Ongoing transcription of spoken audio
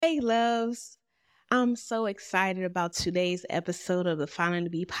Hey, loves. I'm so excited about today's episode of the Finally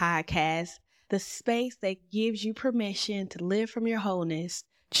Be podcast, the space that gives you permission to live from your wholeness,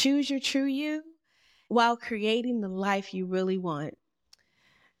 choose your true you, while creating the life you really want.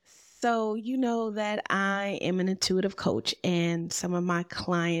 So, you know that I am an intuitive coach, and some of my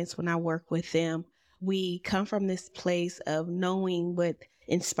clients, when I work with them, we come from this place of knowing what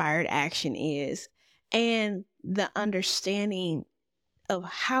inspired action is and the understanding of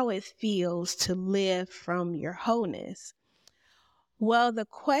how it feels to live from your wholeness. Well, the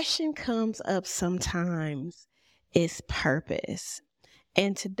question comes up sometimes is purpose.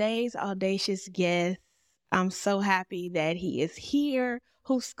 And today's audacious guest, I'm so happy that he is here,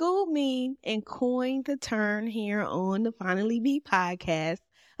 who schooled me and coined the term here on the Finally Be podcast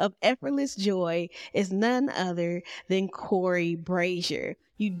of effortless joy, is none other than Cory Brazier.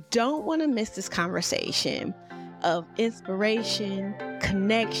 You don't want to miss this conversation of inspiration,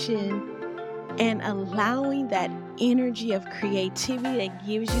 connection, and allowing that energy of creativity that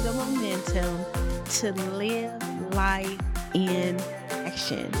gives you the momentum to live life in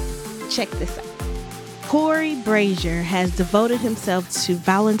action. Check this out. Cory Brazier has devoted himself to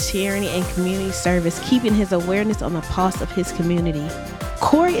volunteering and community service, keeping his awareness on the pulse of his community.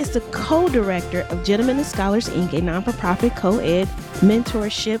 Cory is the co-director of Gentlemen and Scholars, Inc., a non-for-profit co-ed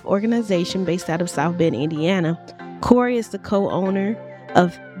mentorship organization based out of South Bend, Indiana. Cory is the co-owner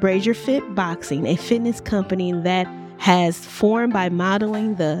of Brazier Fit Boxing, a fitness company that has formed by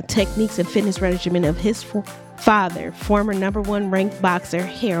modeling the techniques and fitness regimen of his father, former number one ranked boxer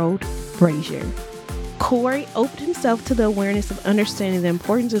Harold Brazier. Cory opened himself to the awareness of understanding the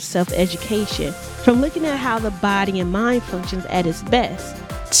importance of self-education, from looking at how the body and mind functions at its best,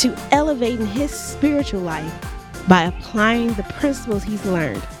 to elevating his spiritual life by applying the principles he's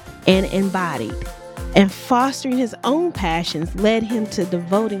learned and embodied. And fostering his own passions led him to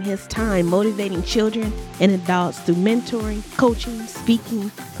devoting his time motivating children and adults through mentoring, coaching, speaking,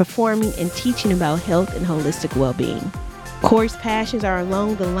 performing, and teaching about health and holistic well-being. Cory's passions are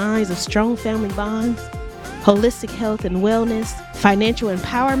along the lines of strong family bonds, holistic health and wellness, financial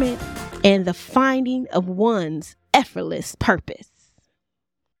empowerment, and the finding of one's effortless purpose.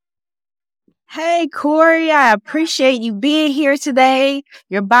 Hey, Cory, I appreciate you being here today.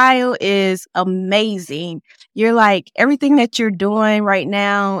 Your bio is amazing. You're like, everything that you're doing right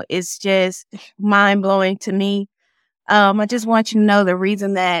now is just mind-blowing to me. I just want you to know the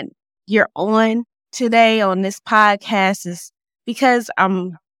reason that you're on today on this podcast is because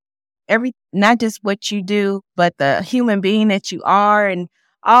not just what you do, but the human being that you are and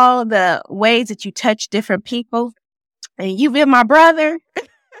all the ways that you touch different people. And you've been my brother.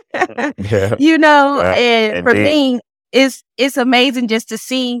 Yeah. And for me, it's amazing just to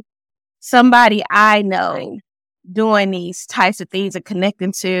see somebody I know doing these types of things and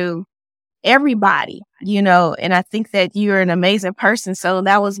connecting to everybody, and I think that you're an amazing person. So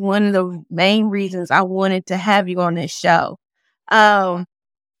that was one of the main reasons I wanted to have you on this show.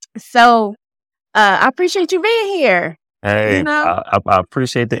 So I appreciate you being here. Hey, I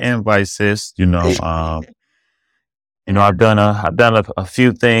appreciate the invite, sis. I've done a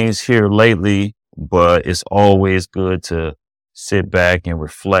few things here lately, but it's always good to sit back and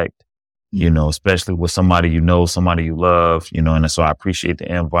reflect, especially with somebody somebody you love, and so I appreciate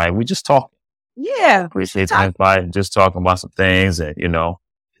the invite. We just talk. Yeah. Appreciate the invite, just talking about some things and,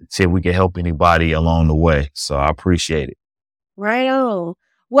 see if we can help anybody along the way. So I appreciate it. Right on.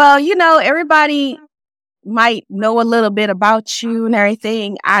 Well, everybody might know a little bit about you and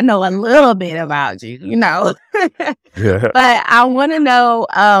everything. I know a little bit about you, Yeah. But I want to know,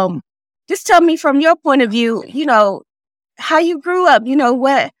 just tell me from your point of view, how you grew up,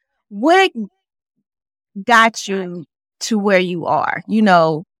 what got you to where you are,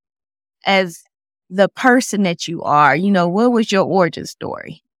 as the person that you are, what was your origin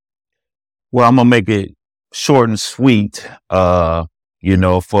story? Well, I'm going to make it short and sweet. For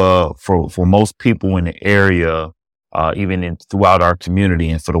most people in the area, even throughout our community,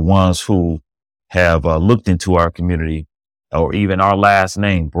 and for the ones who have looked into our community, or even our last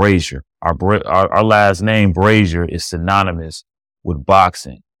name, Brazier. Our last name, Brazier, is synonymous with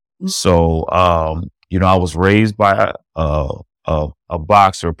boxing. Mm-hmm. So, I was raised by a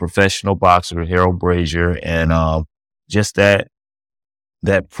boxer, a professional boxer, Harold Brazier, and just that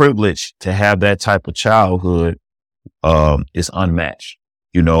privilege to have that type of childhood is unmatched.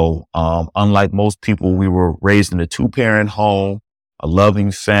 Unlike most people, we were raised in a 2-parent home, a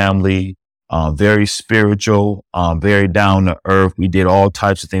loving family, very spiritual, very down to earth. We did all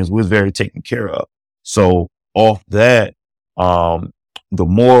types of things. We was very taken care of. So off that, the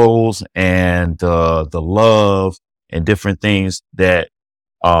morals and the love and different things that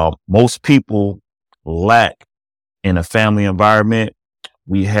most people lack in a family environment.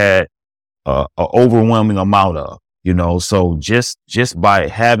 We had an overwhelming amount of, so just by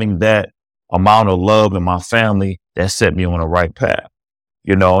having that amount of love in my family, that set me on the right path,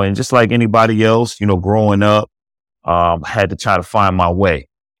 and just like anybody else, growing up, had to try to find my way.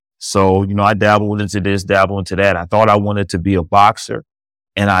 So, I dabbled into this, dabbled into that. I thought I wanted to be a boxer,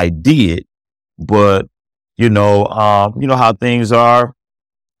 and I did, but you know how things are,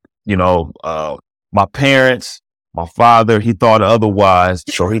 you know, uh, my parents, my father, he thought otherwise.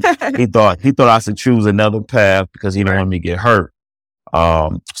 So he thought I should choose another path because he didn't want me to get hurt.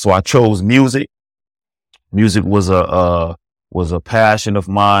 So I chose music. Music was a passion of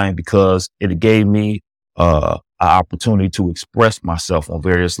mine because it gave me an opportunity to express myself on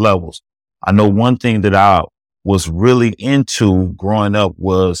various levels. I know one thing that I was really into growing up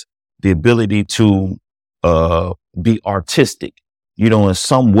was the ability to be artistic, in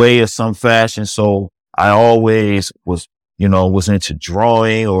some way or some fashion. So I always was into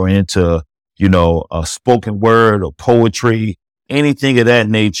drawing or into, spoken word or poetry, anything of that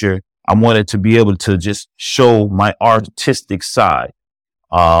nature. I wanted to be able to just show my artistic side.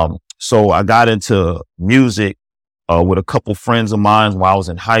 So I got into music with a couple friends of mine while I was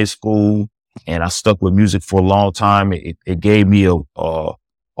in high school, and I stuck with music for a long time. It gave me a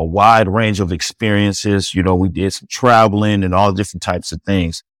wide range of experiences. We did some traveling and all different types of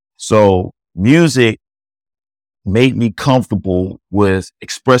things. So music made me comfortable with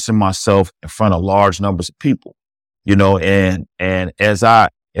expressing myself in front of large numbers of people, and as I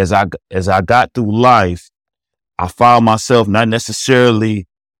got through life, I found myself not necessarily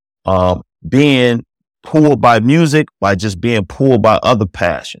being pulled by music, by just being pulled by other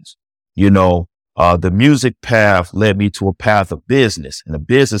passions. The music path led me to a path of business, and the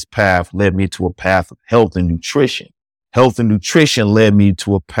business path led me to a path of health and nutrition. Health and nutrition led me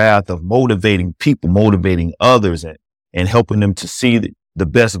to a path of motivating people, motivating others, and helping them to see the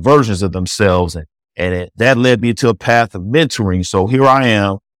best versions of themselves. That led me to a path of mentoring. So here I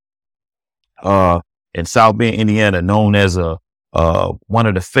am, in South Bend, Indiana, known as one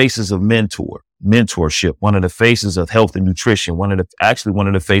of the faces of mentorship, one of the faces of health and nutrition, one of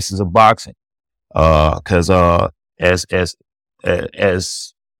the faces of boxing. Cause, as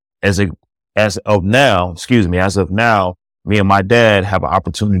of now, me and my dad have an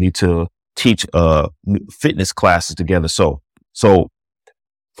opportunity to teach, fitness classes together. So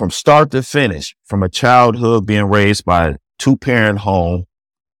from start to finish, from a childhood being raised by a 2-parent home,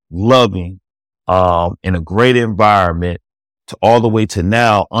 loving, in a great environment, to all the way to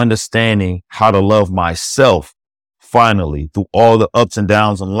now understanding how to love myself. Finally, through all the ups and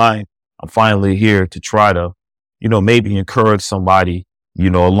downs in life, I'm finally here to try to, maybe encourage somebody,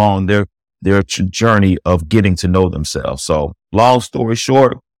 along their journey of getting to know themselves. So long story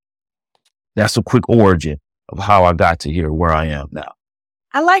short, that's a quick origin of how I got to here where I am now.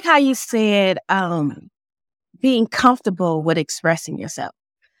 I like how you said being comfortable with expressing yourself.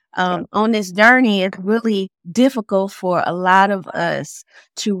 On this journey, it's really difficult for a lot of us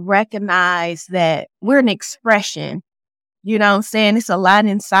to recognize that we're an expression. You know what I'm saying? It's a lot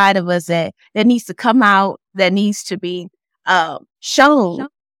inside of us that needs to come out, that needs to be shown,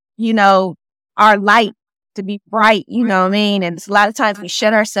 our light to be bright, you know what I mean? And it's a lot of times we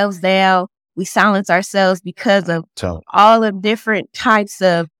shut ourselves down, we silence ourselves because of all the different types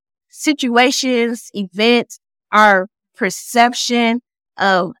of situations, events, our perception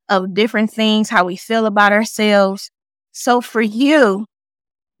of different things, how we feel about ourselves. So for you,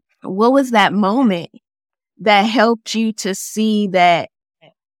 what was that moment that helped you to see that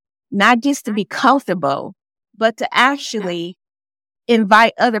not just to be comfortable, but to actually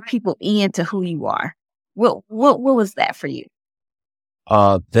invite other people into who you are? What was that for you?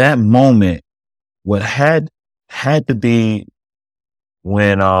 That moment, what had to be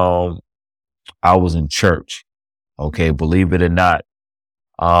when I was in church. Okay, believe it or not.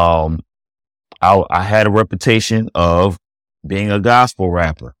 I had a reputation of being a gospel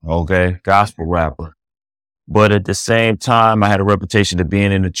rapper. Okay, gospel rapper. But at the same time, I had a reputation of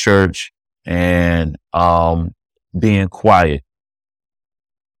being in the church and being quiet.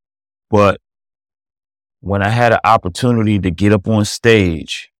 But when I had an opportunity to get up on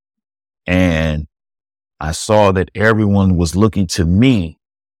stage and I saw that everyone was looking to me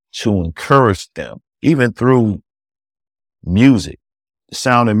to encourage them, even through music, the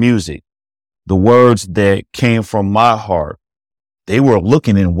sound of music, the words that came from my heart, they were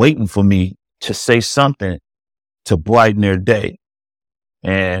looking and waiting for me to say something to brighten their day.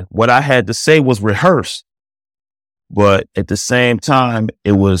 And what I had to say was rehearsed, but at the same time,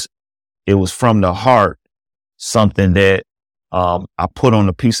 it was from the heart, something that I put on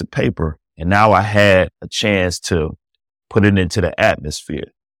a piece of paper, and now I had a chance to put it into the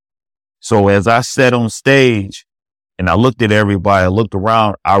atmosphere. So as I sat on stage and I looked at everybody, I looked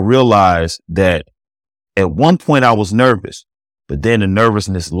around, I realized that at one point I was nervous, but then the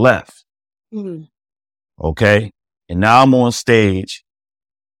nervousness left. Mm. Okay. And now I'm on stage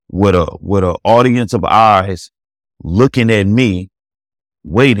with a audience of eyes looking at me,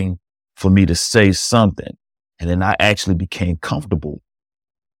 waiting for me to say something. And then I actually became comfortable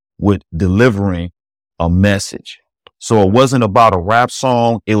with delivering a message. So it wasn't about a rap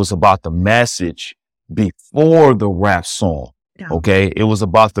song. It was about the message before the rap song. Yeah. Okay. It was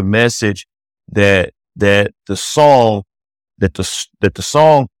about the message that the song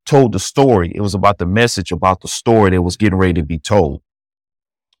told the story. It was about the message about the story that was getting ready to be told.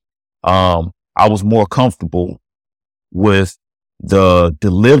 I was more comfortable with the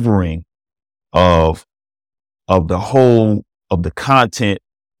delivering of the whole of the content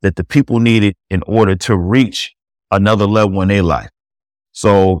that the people needed in order to reach another level in their life.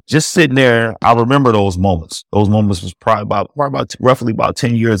 So just sitting there, I remember those moments. Those moments was roughly about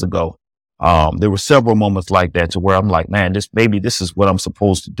 10 years ago. There were several moments like that to where I'm like, man, maybe this is what I'm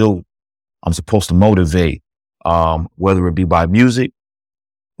supposed to do. I'm supposed to motivate, whether it be by music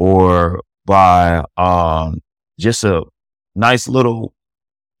or by just a nice little,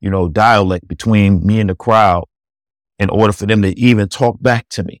 dialect between me and the crowd in order for them to even talk back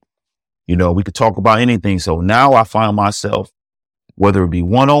to me. We could talk about anything. So now I find myself, whether it be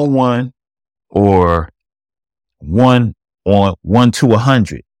 1-on-1 or 1 to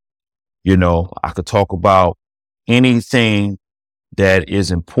 100, I could talk about anything that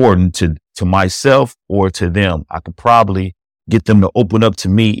is important to myself or to them. I could probably get them to open up to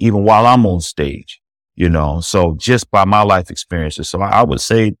me even while I'm on stage, so just by my life experiences. So I would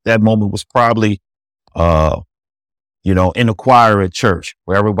say that moment was probably, in the choir at church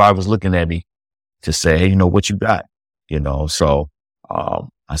where everybody was looking at me to say, hey, what you got, so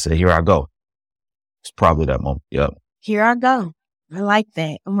I said, here I go. It's probably that moment. Yep. Here I go. I like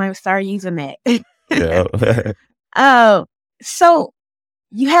that. I might start using that. Yeah. So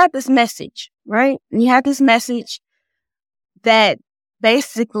you had this message, right? And you had this message that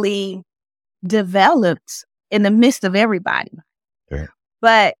basically developed in the midst of everybody. Yeah.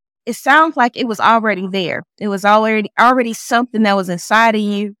 But it sounds like it was already there. It was already something that was inside of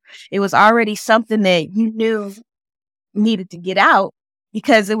you. It was already something that you knew needed to get out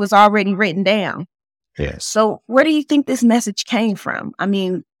because it was already written down. Yes. So where do you think this message came from? I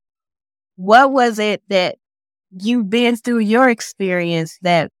mean, what was it that you've been through your experience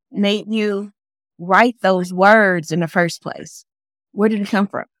that made you write those words in the first place? Where did it come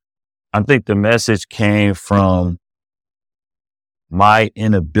from? I think the message came from my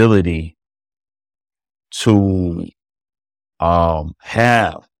inability to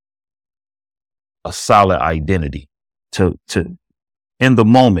have a solid identity to in the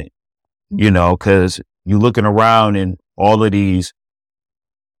moment, because you're looking around and all of these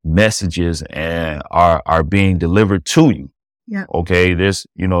messages and are being delivered to you. Yeah. Okay. There's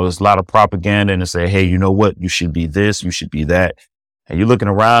a lot of propaganda and they say, hey, you know what? You should be this, you should be that. And you're looking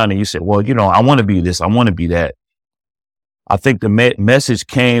around and you say, well, I want to be this, I want to be that. I think the message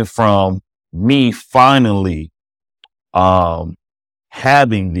came from me finally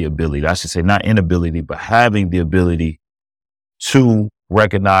having the ability, I should say not inability, but having the ability to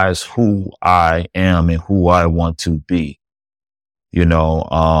recognize who I am and who I want to be.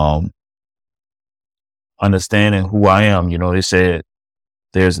 Understanding who I am. They said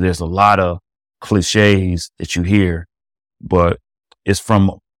there's a lot of cliches that you hear, but it's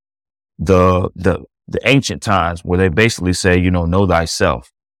from the ancient times where they basically say, know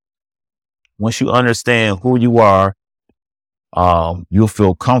thyself. Once you understand who you are, you'll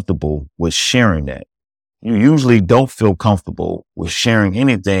feel comfortable with sharing that. You usually don't feel comfortable with sharing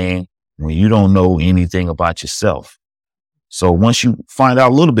anything when you don't know anything about yourself. So once you find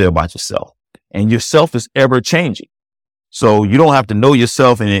out a little bit about yourself, and yourself is ever changing. So you don't have to know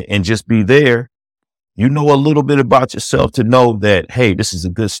yourself and just be there. You know a little bit about yourself to know that, hey, this is a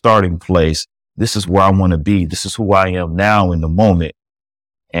good starting place. This is where I want to be. This is who I am now in the moment.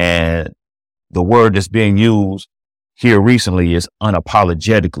 And the word that's being used here recently is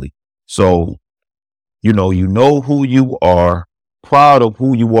unapologetically. So, you know who you are, proud of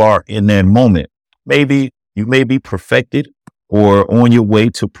who you are in that moment. Maybe you may be perfected or on your way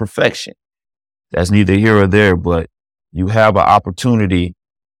to perfection. That's neither here or there, but you have an opportunity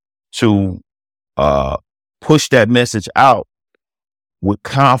to push that message out with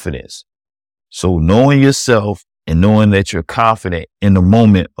confidence. So knowing yourself and knowing that you're confident in the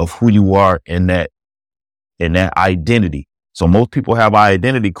moment of who you are in that identity, So most people have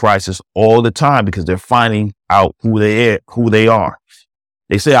identity crisis all the time because they're finding out who they are.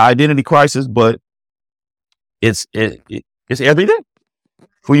 They say identity crisis, but it's every day.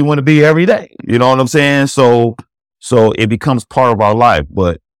 Who you want to be every day. You know what I'm saying? So it becomes part of our life.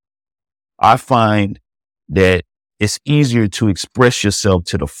 But I find that it's easier to express yourself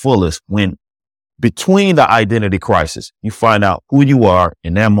to the fullest when between the identity crisis, you find out who you are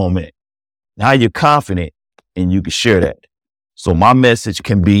in that moment. Now you're confident and you can share that. So my message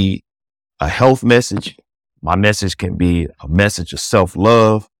can be a health message. My message can be a message of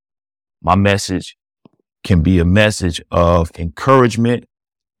self-love. My message can be a message of encouragement.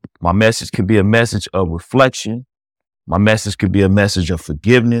 My message could be a message of reflection. My message could be a message of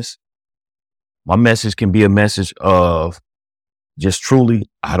forgiveness. My message can be a message of just truly,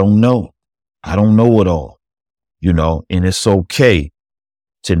 I don't know. I don't know it all, and it's okay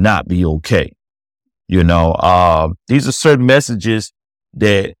to not be okay. These are certain messages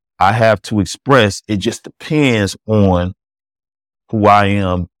that I have to express. It just depends on who I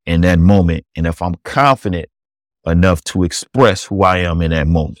am in that moment. And if I'm confident enough to express who I am in that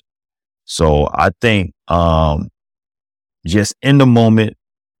moment. So I think, just in the moment,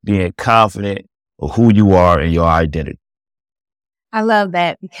 being confident of who you are and your identity. I love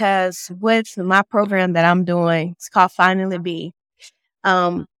that because with my program that I'm doing, it's called Finally Be.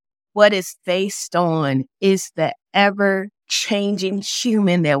 What it's based on is the ever changing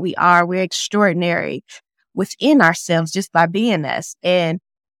human that we are. We're extraordinary within ourselves just by being us. And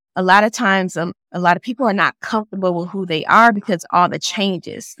a lot of times, a lot of people are not comfortable with who they are because all the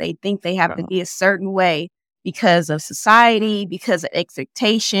changes. They think they have to be a certain way because of society, because of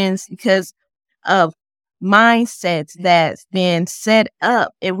expectations, because of mindsets that's been set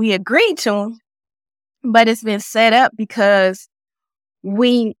up, and we agreed to them, but it's been set up because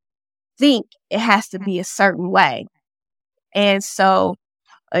we think it has to be a certain way. And so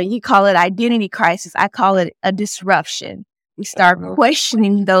you call it identity crisis. I call it a disruption. We start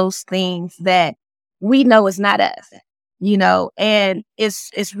questioning those things that we know is not us, and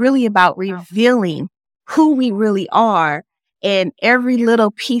it's really about revealing who we really are. And every little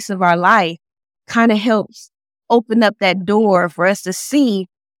piece of our life kind of helps open up that door for us to see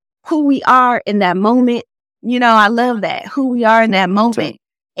who we are in that moment. I love that, who we are in that moment.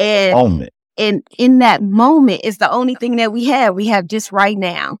 And in that moment is the only thing that we have. We have just right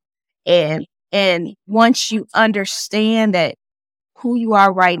now. And once you understand that who you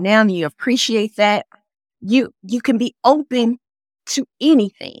are right now and you appreciate that, you can be open to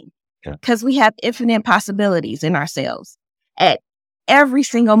anything because we have infinite possibilities in ourselves. At every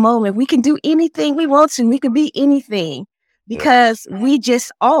single moment, we can do anything we want to. We can be anything because we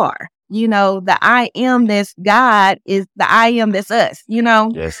just are. The I am that's God is the I am that's us,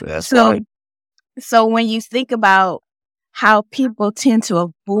 Yes, that's right. So when you think about how people tend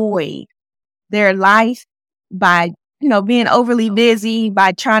to avoid their life by, being overly busy,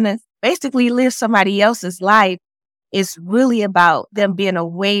 by trying to basically live somebody else's life, it's really about them being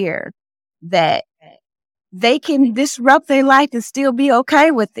aware that they can disrupt their life and still be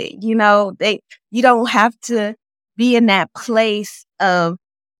okay with it. You don't have to be in that place of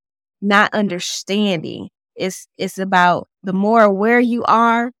not understanding. It's about the more aware you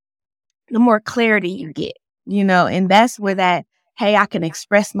are, the more clarity you get, and that's where that, hey, I can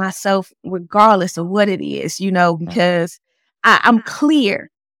express myself regardless of what it is, because I'm clear,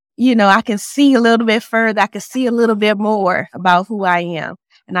 I can see a little bit further. I can see a little bit more about who I am.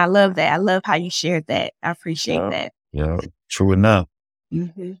 And I love that. I love how you shared that. I appreciate that. Yeah, true enough.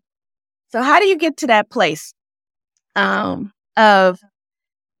 Mm-hmm. So how do you get to that place of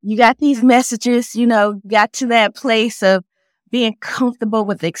you got these messages, got to that place of being comfortable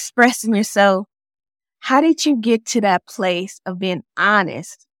with expressing yourself? How did you get to that place of being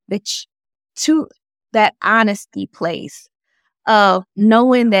honest, to that honesty place of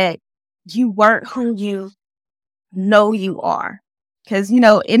knowing that you weren't who you know you are? Because,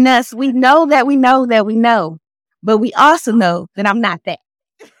 in us, we know that we know that we know, but we also know that I'm not that.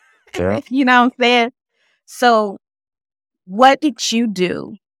 Yeah. You know what I'm saying? So what did you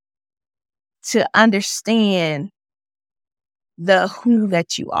do to understand the who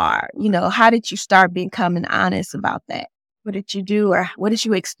that you are? How did you start becoming honest about that? What did you do, or what did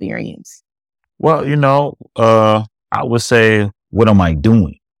you experience? Well, I would say, what am I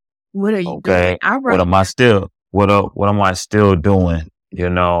doing? What are you Okay. doing? What am I still doing?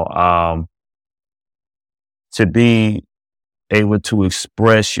 To be able to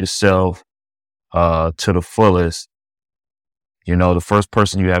express yourself to the fullest, the first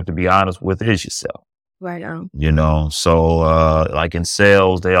person you have to be honest with is yourself. Right on. So like in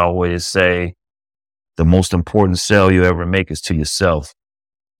sales, they always say, the most important sale you ever make is to yourself.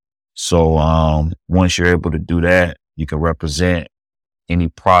 So once you're able to do that, you can represent any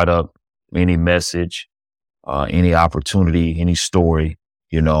product, any message, any opportunity, any story,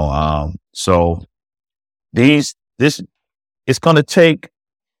 you know. So this it's going to take,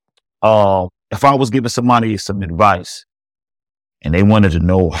 if I was giving somebody some advice and they wanted to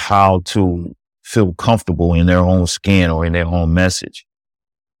know how to feel comfortable in their own skin or in their own message,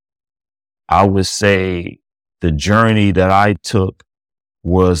 I would say the journey that I took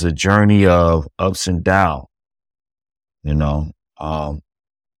was a journey of ups and downs, you know, of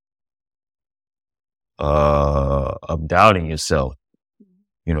doubting yourself.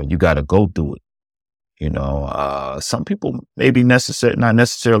 You know, you got to go through it. You know, some people maybe not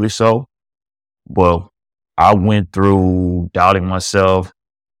necessarily so, but I went through doubting myself,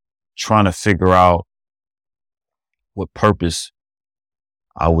 trying to figure out what purpose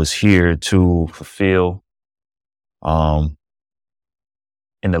I was here to fulfill. In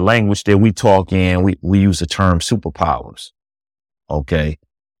the language that we talk in, we use the term superpowers. Okay.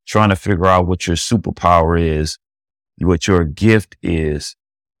 Trying to figure out what your superpower is, what your gift is,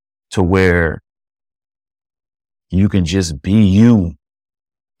 to where you can just be you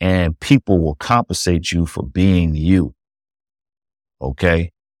and people will compensate you for being you.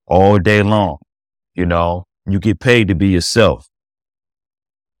 Okay. All day long, you know, you get paid to be yourself.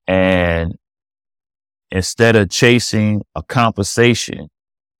 And instead of chasing a compensation,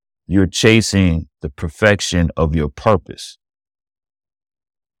 you're chasing the perfection of your purpose.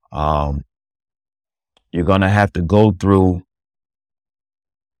 You're going to have to go through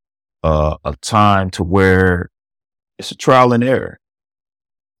a time to where it's a trial and error.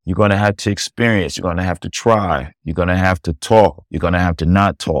 You're going to have to experience. You're going to have to try. You're going to have to talk. You're going to have to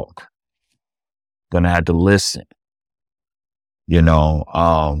not talk. You're going to have to listen. You know,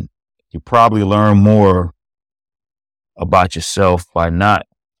 you probably learn more about yourself by not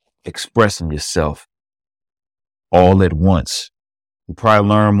expressing yourself all at once. You probably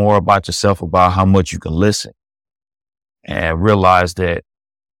learn more about yourself about how much you can listen and realize that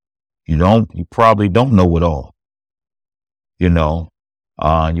you probably don't know it all. You know,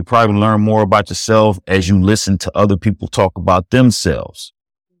 you probably learn more about yourself as you listen to other people talk about themselves.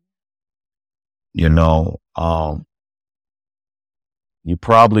 You know, you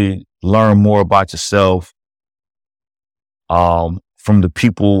probably learn more about yourself from the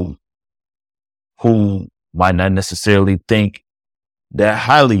people who might not necessarily think that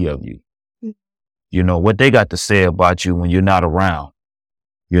highly of you. You know, what they got to say about you when you're not around.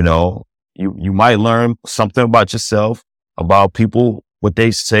 You know, you might learn something about yourself, about people, what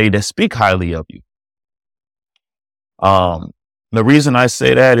they say that speak highly of you. The reason I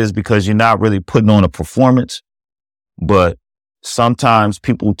say that is because you're not really putting on a performance, but sometimes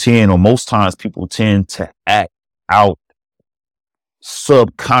most times people tend to act out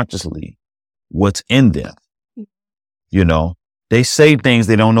subconsciously what's in them. You know, they say things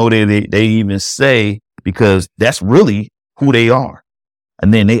they don't know they even say, because that's really who they are.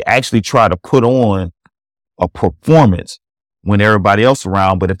 And then they actually try to put on a performance when everybody else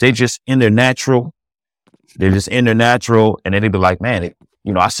around. But if they're just in their natural, and then they be like, man,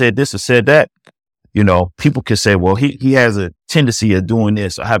 I said this or said that. You know, people can say, well, he has a tendency of doing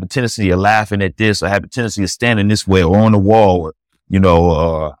this. I have a tendency of laughing at this. I have a tendency of standing this way or on the wall, or,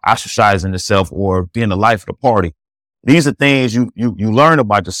 ostracizing yourself or being the life of the party. These are things you learn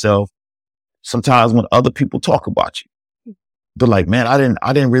about yourself sometimes when other people talk about you. They're like, man,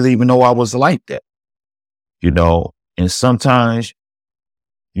 I didn't really even know I was like that. You know, and sometimes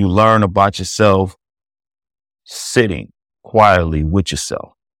you learn about yourself sitting quietly with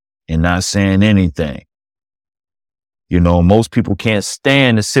yourself and not saying anything. You know, most people can't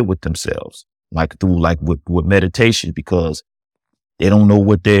stand to sit with themselves, with meditation, because they don't know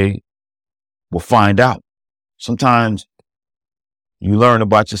what they will find out. Sometimes you learn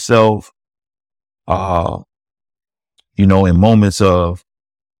about yourself, in moments of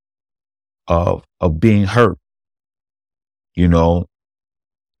being hurt. You know,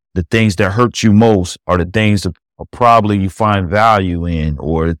 the things that hurt you most are the things that probably you find value in,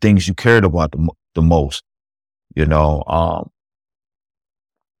 or the things you cared about the most. You know,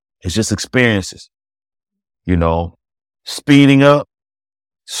 it's just experiences, speeding up,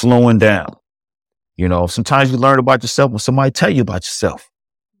 slowing down. You know, sometimes you learn about yourself when somebody tell you about yourself.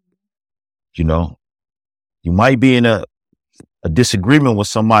 You know, you might be in a disagreement with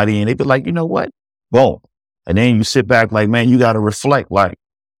somebody and they be like, you know what? Boom. And then you sit back like, man, you got to reflect like,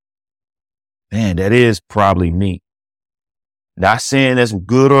 man, that is probably me. Not saying that's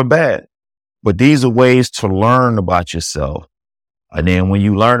good or bad, but these are ways to learn about yourself. And then when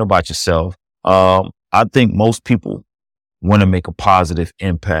you learn about yourself, I think most people want to make a positive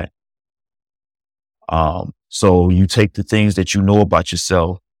impact. So you take the things that you know about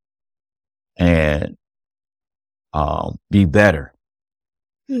yourself and be better.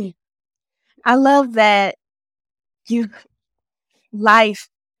 I love that you life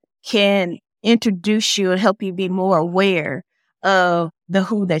can introduce you and help you be more aware of the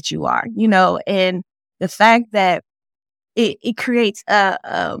who that you are, and the fact that it creates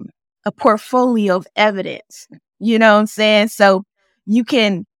a portfolio of evidence, you know what I'm saying? So you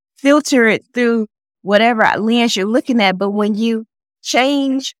can filter it through whatever lens you're looking at, but when you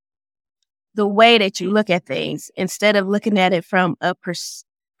change the way that you look at things, instead of looking at it from a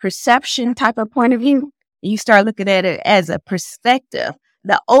perception type of point of view, you start looking at it as a perspective,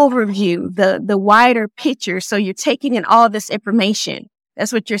 the overview, the wider picture. So you're taking in all this information.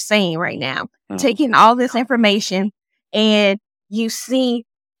 That's what you're saying right now. Taking all this information and you see,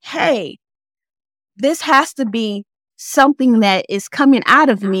 hey, this has to be something that is coming out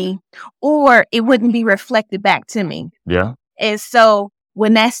of me or it wouldn't be reflected back to me. Yeah. And so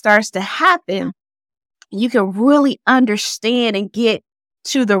when that starts to happen, you can really understand and get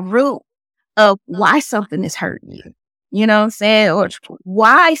to the root of why something is hurting you. You know what I'm saying? Or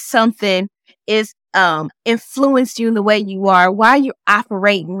why something is influenced you in the way you are, why you're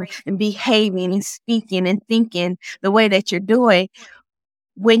operating and behaving and speaking and thinking the way that you're doing.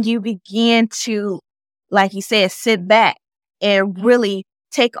 When you begin to, like you said, sit back and really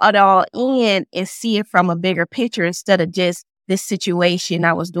take it all in and see it from a bigger picture instead of just this situation,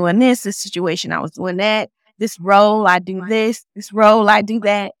 I was doing this situation, I was doing that, this role, I do this role, I do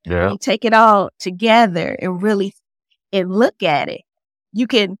that. Yeah. You take it all together and really look at it. You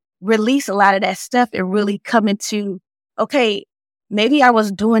can release a lot of that stuff and really come into, okay, maybe I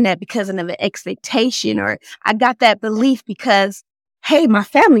was doing that because of an expectation, or I got that belief because, hey, my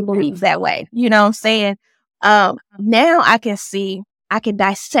family believes that way. You know what I'm saying? Now I can see, I can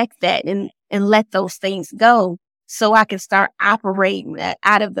dissect that and let those things go so I can start operating that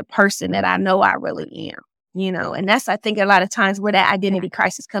out of the person that I know I really am, and that's, I think, a lot of times where that identity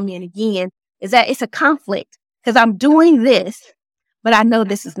crisis come in again, is that it's a conflict because I'm doing this, but I know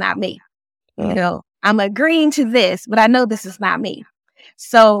this is not me. I'm agreeing to this, but I know this is not me.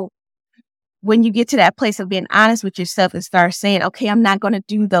 So when you get to that place of being honest with yourself and start saying, okay, I'm not going to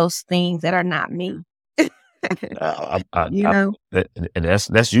do those things that are not me. And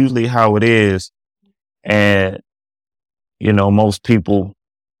that's usually how it is. And, most people,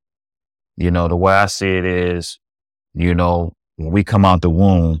 the way I see it is, when we come out the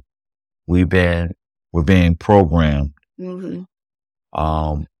womb, we're being programmed.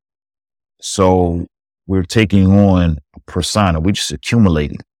 Mm-hmm. So we're taking on a persona. We just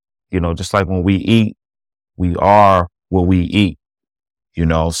accumulating, just like when we eat, we are what we eat,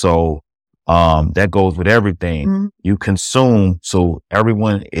 so that goes with everything. Mm-hmm. You consume. So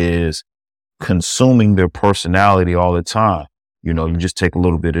everyone is consuming their personality all the time. You just take a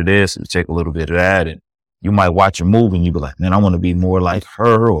little bit of this and take a little bit of that. And you might watch a movie and you be like, man, I want to be more like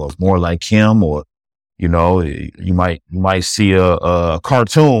her or more like him. Or, you might see a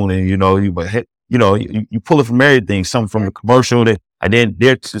cartoon and, you pull it from everything, something from the commercial that, and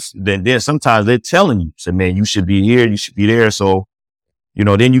then sometimes they're telling you, say, man, you should be here, you should be there. So,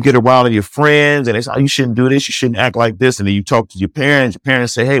 then you get around with your friends and they say, oh, you shouldn't do this, you shouldn't act like this. And then you talk to your parents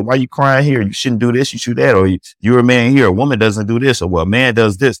say, hey, why are you crying here? You shouldn't do this, you should do that. Or you're a man here, a woman doesn't do this, or well, a man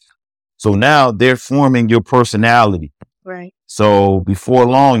does this. So now they're forming your personality. Right. So before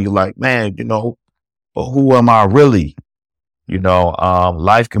long, you're like, man, but who am I really?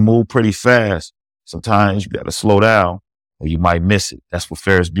 Life can move pretty fast. Sometimes you got to slow down or you might miss it. That's what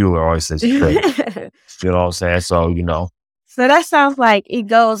Ferris Bueller always says. You know what I'm saying? So, So that sounds like it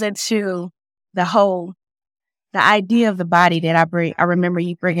goes into the idea of the body that I remember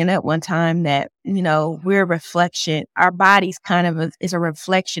you bringing up one time that, we're a reflection. Our body's kind of is a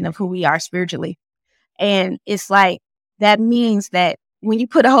reflection of who we are spiritually. And it's like, that means that when you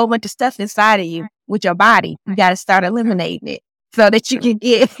put a whole bunch of stuff inside of you with your body, you got to start eliminating it so that you can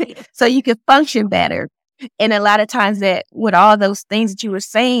so you can function better. And a lot of times that with all those things that you were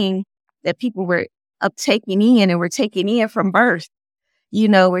saying that people were taking in and we're taking in from birth,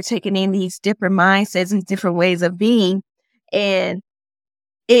 we're taking in these different mindsets and different ways of being. And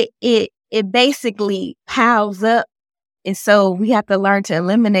it basically piles up. And so we have to learn to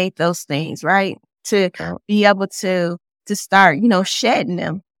eliminate those things, right? To be able to start, shedding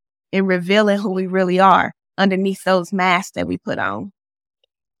them and revealing who we really are underneath those masks that we put on.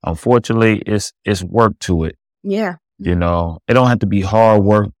 Unfortunately, it's work to it. Yeah. It don't have to be hard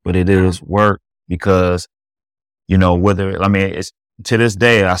work, but it is work because, to this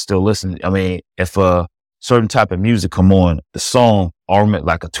day, I still listen. I mean, if a certain type of music come on, the song, or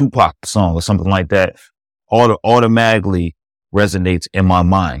like a Tupac song or something like that, automatically resonates in my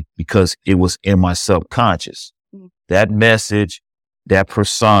mind because it was in my subconscious. That message, that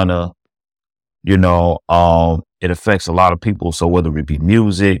persona, it affects a lot of people. So whether it be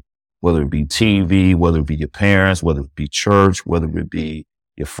music, whether it be TV, whether it be your parents, whether it be church, whether it be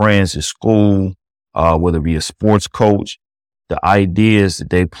your friends at school, whether it be a sports coach, the ideas that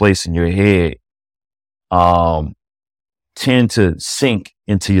they place in your head tend to sink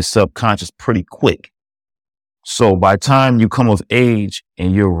into your subconscious pretty quick. So by the time you come of age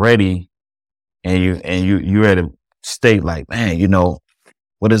and you're ready and you're at a state like, man,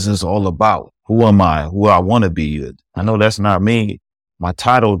 what is this all about? Who am I? Who I want to be? I know that's not me. My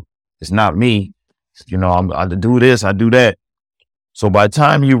title is not me. I do this, I do that. So by the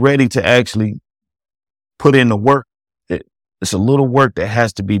time you're ready to actually put in the work, it's a little work that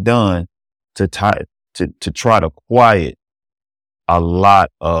has to be done to try to quiet a lot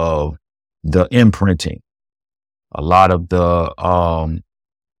of the imprinting, a lot of the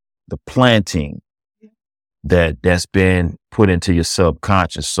planting that's been put into your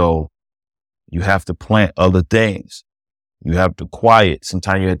subconscious. So you have to plant other things. You have to quiet.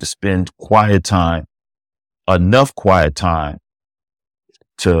 Sometimes you have to spend quiet time, enough quiet time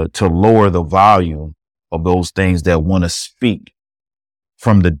to lower the volume of those things that want to speak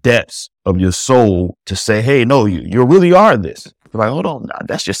from the depths of your soul to say, hey, no, you really are this. You're like, hold on,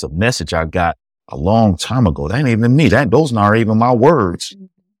 that's just a message I got a long time ago. That ain't even me. Those aren't even my words,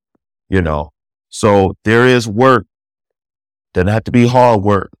 So there is work. Doesn't have to be hard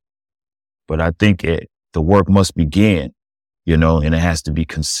work, but I think the work must begin, and it has to be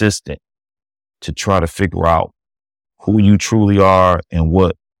consistent to try to figure out who you truly are and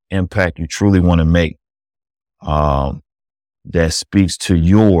what impact you truly want to make. That speaks to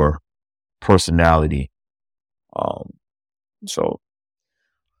your personality. So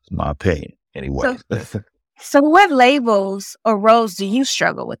it's my opinion anyway. So what labels or roles do you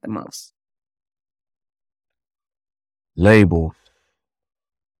struggle with the most? Label,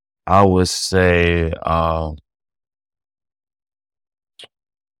 I would say, a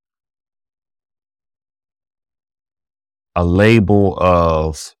label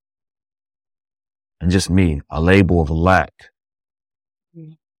of, and just me, a label of lack.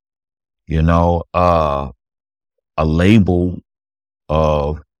 A label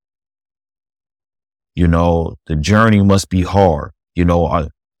of, the journey must be hard. The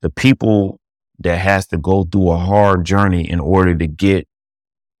people that has to go through a hard journey in order to get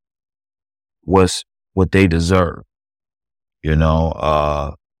what they deserve.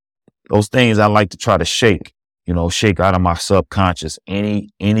 Those things I like to try to shake out of my subconscious,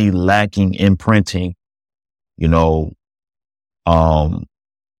 any lacking imprinting,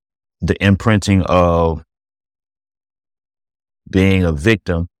 the imprinting of being a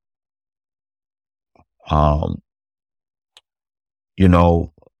victim. I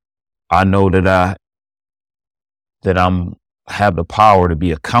know that I'm have the power to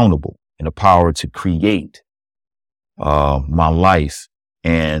be accountable and the power to create my life,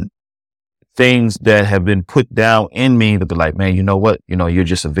 and things that have been put down in me to be like, man, you know what? You're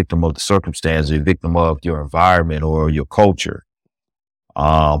just a victim of the circumstance, you're a victim of your environment or your culture,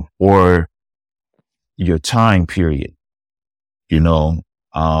 or your time period.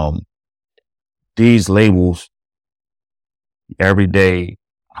 These labels, every day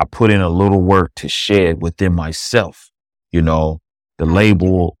I put in a little work to shed within myself. The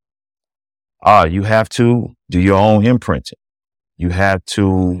label, you have to do your own imprinting. You have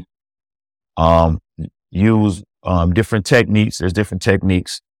to use different techniques. There's different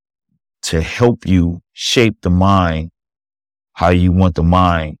techniques to help you shape the mind how you want the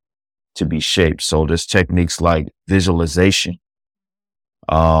mind to be shaped. So there's techniques like visualization.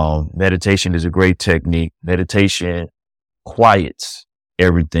 Meditation is a great technique. Meditation quiets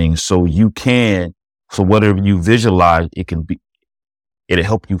everything so whatever you visualize, it'll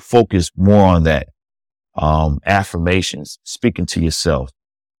help you focus more on that. Affirmations, speaking to yourself,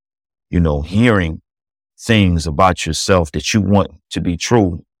 hearing things about yourself that you want to be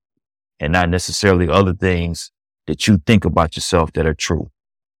true and not necessarily other things that you think about yourself that are true.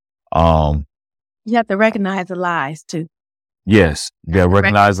 You have to recognize the lies too. Yes. Yeah.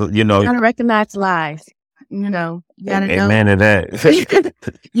 Recognize, you gotta recognize lies. You gotta know. Amen to that.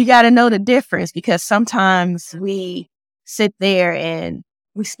 You gotta know the difference, because sometimes we sit there and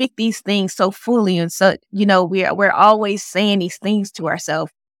we speak these things so fully, and so we're always saying these things to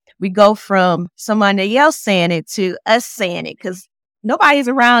ourselves. We go from somebody else saying it to us saying it, because nobody's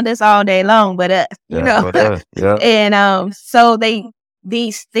around us all day long but us, Yeah. And so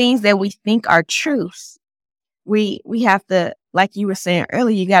these things that we think are truths, we have to, like you were saying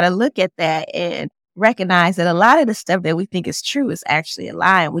earlier, you got to look at that and recognize that a lot of the stuff that we think is true is actually a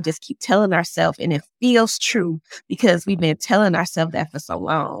lie. And we just keep telling ourselves, and it feels true because we've been telling ourselves that for so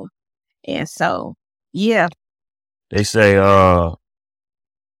long. And so, yeah. They say, how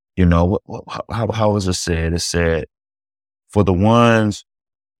was it said? It said, for the ones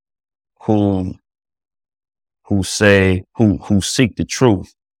who seek the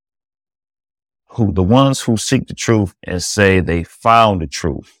truth, the ones who seek the truth and say they found the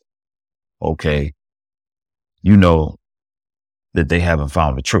truth, okay, you know that they haven't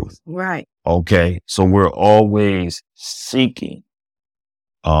found the truth. Right. Okay. So we're always seeking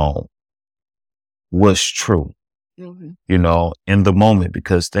what's true, in the moment,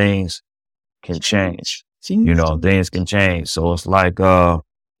 because things can change. Things can change. So it's like, you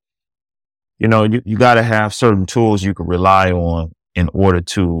got to have certain tools you can rely on in order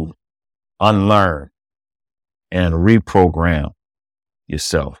to unlearn and reprogram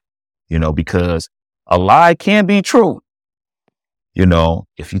yourself, because a lie can be true,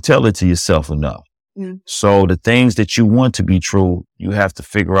 if you tell it to yourself enough. So the things that you want to be true, you have to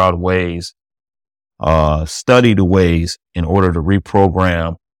figure out ways, study the ways in order to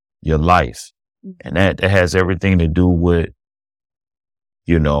reprogram your life. And that has everything to do with,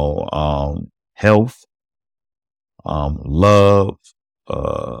 health, love,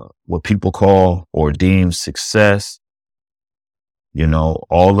 what people call or deem success.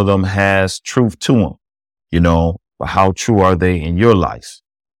 All of them has truth to them, but how true are they in your life?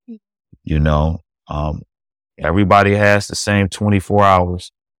 Everybody has the same 24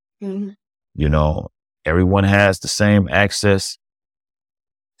 hours. Everyone has the same access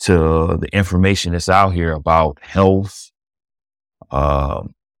to the information that's out here about health,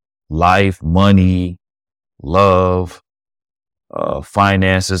 life, money, love,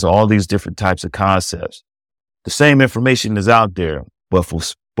 finances, all these different types of concepts. The same information is out there, but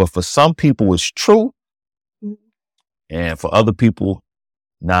for some people it's true, and for other people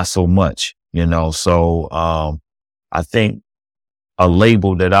not so much. So I think a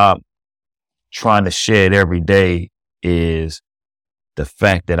label that I'm trying to shed every day is the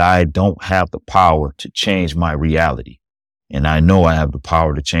fact that I don't have the power to change my reality. And I know I have the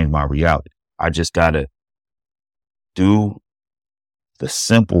power to change my reality. I just got to do the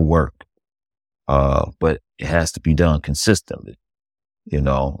simple work, but it has to be done consistently,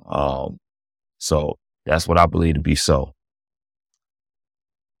 so that's what I believe to be so.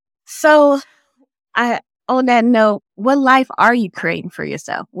 So on that note, what life are you creating for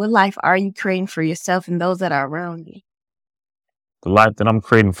yourself? What life are you creating for yourself and those that are around you? The life that I'm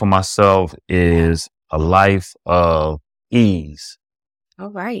creating for myself is a life of ease. All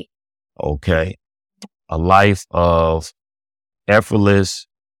right. Okay. A life of effortless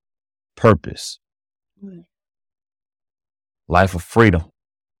purpose. Life of freedom.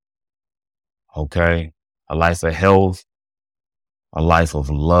 Okay. A life of health. A life of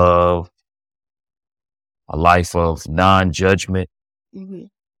love. A life of non-judgment. A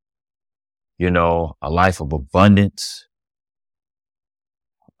life of abundance.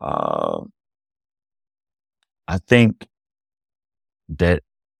 I think that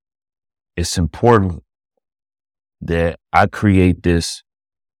it's important that I create this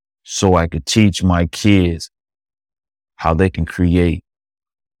so I could teach my kids how they can create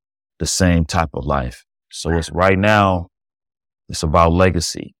the same type of life. So it's right now, it's about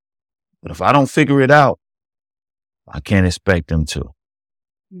legacy. But if I don't figure it out, I can't expect them to.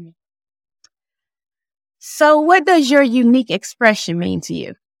 So what does your unique expression mean to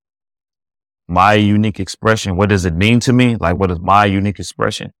you? My unique expression, what does it mean to me? Like, what is my unique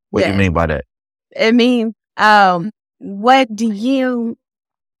expression? What do you mean by that? I mean, what do you,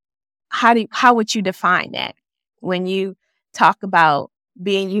 how would you define that when you talk about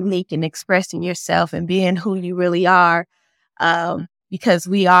being unique and expressing yourself and being who you really are? Because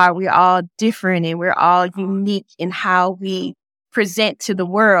we're all different and we're all unique in how we present to the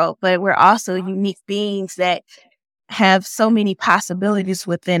world, but we're also unique beings that have so many possibilities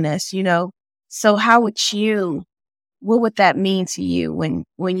within us, So what would that mean to you when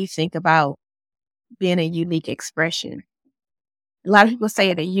you think about being a unique expression? A lot of people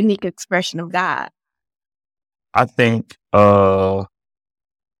say it a unique expression of God. I think it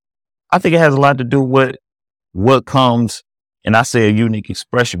has a lot to do with what comes, and I say a unique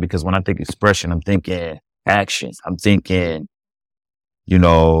expression because when I think expression, I'm thinking action. I'm thinking,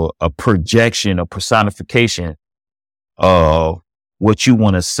 a projection, a personification of what you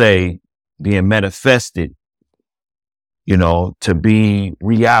want to say being manifested, to be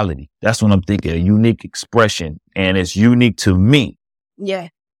reality. That's what I'm thinking, a unique expression, and it's unique to me. Yeah.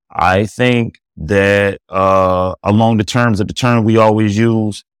 I think that along the terms of the term we always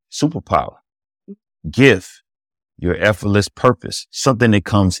use, superpower, gift, your effortless purpose, something that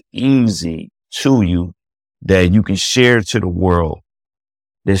comes easy to you that you can share to the world,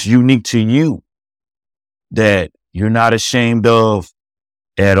 that's unique to you, that you're not ashamed of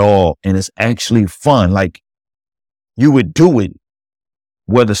at all. And it's actually fun. Like, you would do it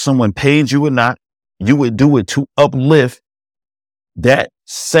whether someone paid you or not. You would do it to uplift that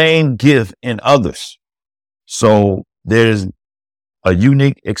same gift in others. So there's a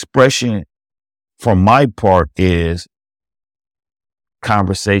unique expression from my part is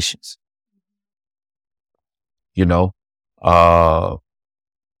conversations, you know,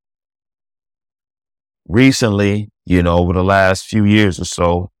 recently, over the last few years or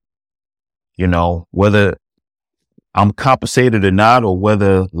so, whether I'm compensated or not, or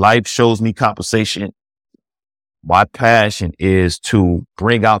whether life shows me compensation, my passion is to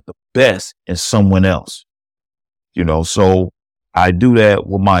bring out the best in someone else, so I do that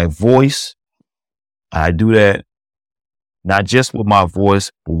with my voice. I do that not just with my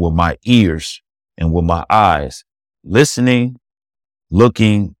voice, but with my ears and with my eyes, listening,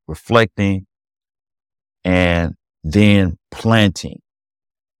 looking, reflecting, and then planting.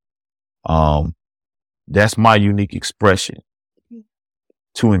 That's my unique expression,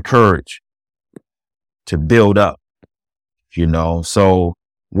 to encourage, to build up, so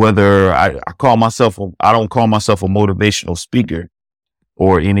whether I don't call myself a motivational speaker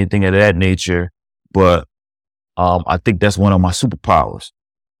or anything of that nature, but I think that's one of my superpowers,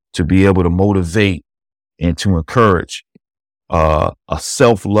 to be able to motivate and to encourage a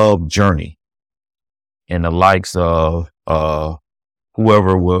self-love journey and the likes of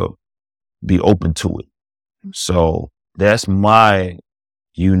whoever will be open to it. So that's my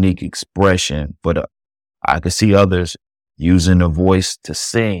unique expression, but I could see others using a voice to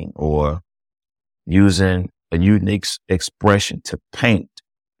sing, or using a unique expression to paint,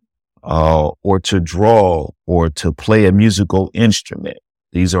 or to draw, or to play a musical instrument.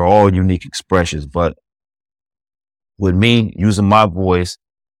 These are all unique expressions, but with me using my voice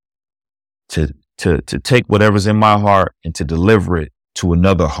to take whatever's in my heart and to deliver it to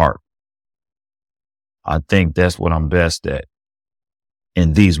another heart, I think that's what I'm best at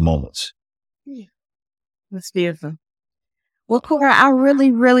in these moments. Yeah. That's beautiful. Well, Cora, I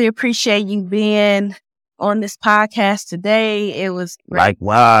really, really appreciate you being on this podcast today. It was great.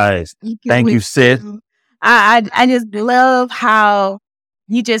 Likewise. Thank you, Sid. I just love how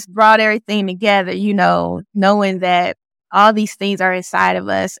you just brought everything together, knowing that all these things are inside of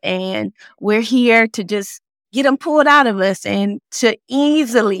us and we're here to just get them pulled out of us and to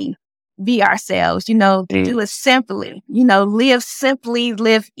easily be ourselves, to do it simply, live simply,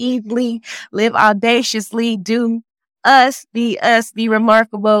 live easily, live audaciously, do us, be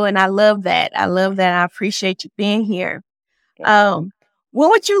remarkable. And I love that. I appreciate you being here. What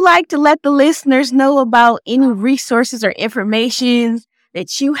would you like to let the listeners know about any resources or information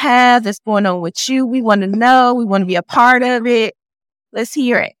that you have that's going on with you? We want to know. We want to be a part of it. Let's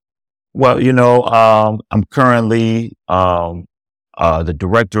hear it. Well, I'm currently the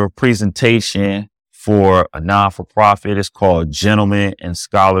director of presentation for a non-for-profit. It's called Gentlemen and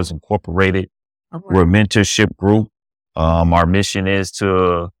Scholars Incorporated. Okay. We're a mentorship group. Our mission is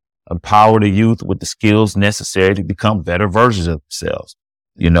to empower the youth with the skills necessary to become better versions of themselves,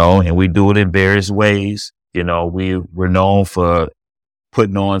 and we do it in various ways. We're known for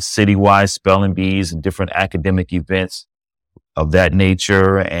putting on citywide spelling bees and different academic events of that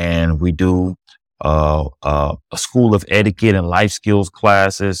nature. And we do a school of etiquette and life skills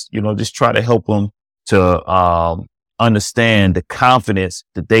classes, just try to help them to understand the confidence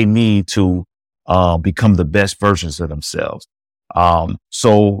that they need to become the best versions of themselves.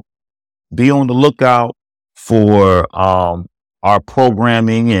 So be on the lookout for our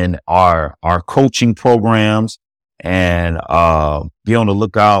programming and our coaching programs, and be on the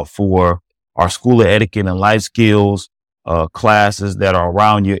lookout for our school of etiquette and life skills classes that are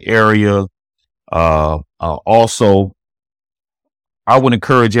around your area. Also, I would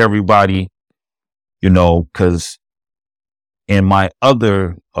encourage everybody, because in my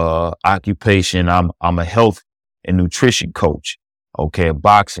other occupation, I'm a health and nutrition coach, a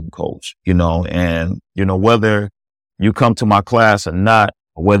boxing coach, and whether you come to my class or not,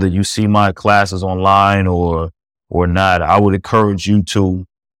 or whether you see my classes online or not, I would encourage you to,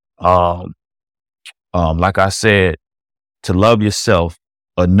 like I said, to love yourself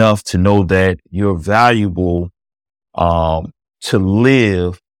enough to know that you're valuable, to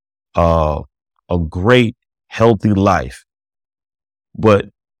live a great, healthy life. But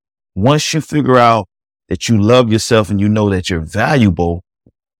once you figure out that you love yourself and you know that you're valuable,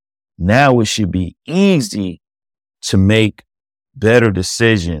 now it should be easy to make better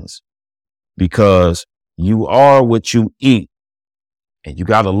decisions because you are what you eat and you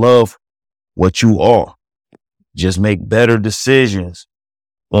got to love what you are. Just make better decisions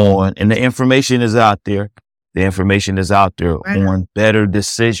and the information is out there. The information is out there on better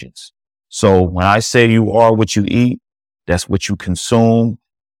decisions. So when I say you are what you eat, that's what you consume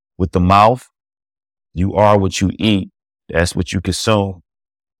with the mouth. You are what you eat. That's what you consume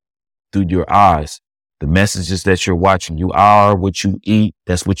through your eyes. The messages that you're watching, you are what you eat.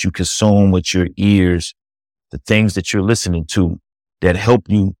 That's what you consume with your ears. The things that you're listening to that help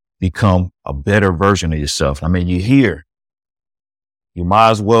you become a better version of yourself. I mean, you hear, you might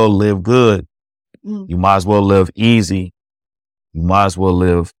as well live good. You might as well live easy. You might as well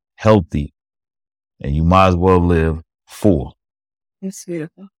live healthy. And you might as well live full. That's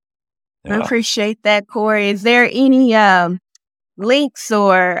beautiful. I appreciate that, Cory. Is there any links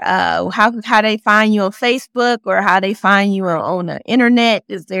or how they find you on Facebook or how they find you on the internet?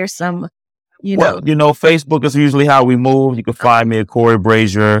 Is there some, Facebook is usually how we move. You can find me at Cory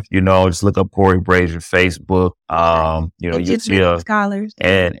Brazier. Just look up Cory Brazier Facebook. You see Scholars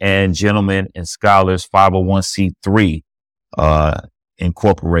and Gentlemen and Scholars 501c3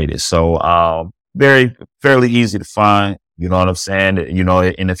 incorporated. So fairly easy to find. You know what I'm saying?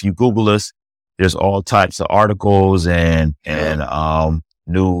 And if you Google us, there's all types of articles and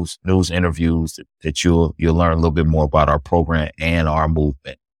news interviews that you'll learn a little bit more about our program and our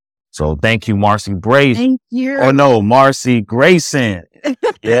movement. So thank you, Marcy Brazier. Thank you. Oh no, Marcy Grayson.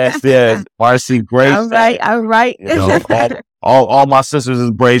 Yes, Marcy Grayson. All right. All my sisters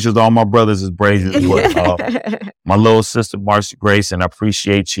is Braziers, all my brothers is Braziers. My little sister, Marcy Grayson, I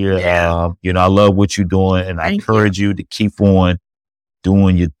appreciate you. I love what you're doing, and I encourage you to keep on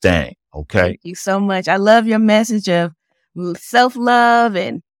doing your thing. Okay. Thank you so much. I love your message of self-love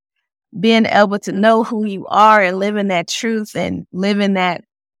and being able to know who you are and living that truth and living that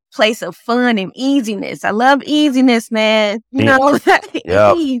place of fun and easiness. I love easiness, man.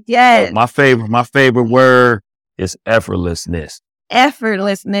 Ease, yes. My favorite word is effortlessness.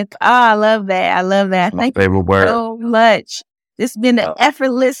 Effortlessness. Oh, I love that. Thank you so much. This has been the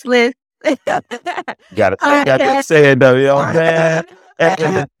effortless list. Gotta say it though, you know what I'm saying?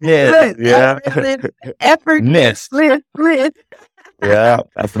 Effortless. Yeah,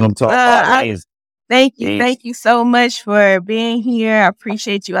 that's what I'm talking about. Thank you so much for being here. I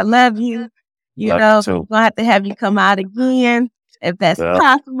appreciate you. I love you. We're gonna have you come out again if that's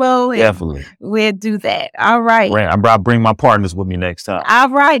possible. Definitely, we'll do that. All right. I'll bring my partners with me next time. All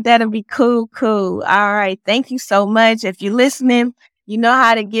right, that'll be cool. All right, thank you so much. If you're listening, you know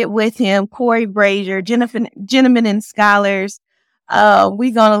how to get with him, Cory Brazier, Gentlemen and Scholars.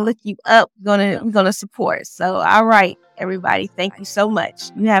 We're gonna look you up. We're gonna support. So, all right, everybody, thank you so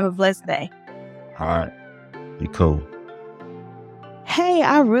much. You have a blessed day. All right. Be cool. Hey,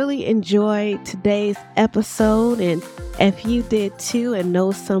 I really enjoyed today's episode. And if you did too and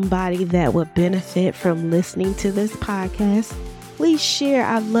know somebody that would benefit from listening to this podcast, please share.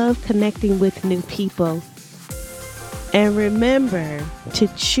 I love connecting with new people. And remember to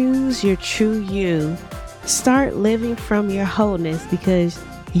choose your true you. Start living from your wholeness because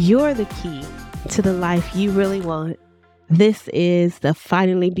you're the key to the life you really want. This is the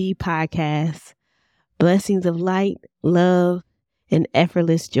Finally Be podcast. Blessings of light, love, and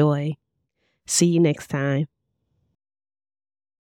effortless joy. See you next time.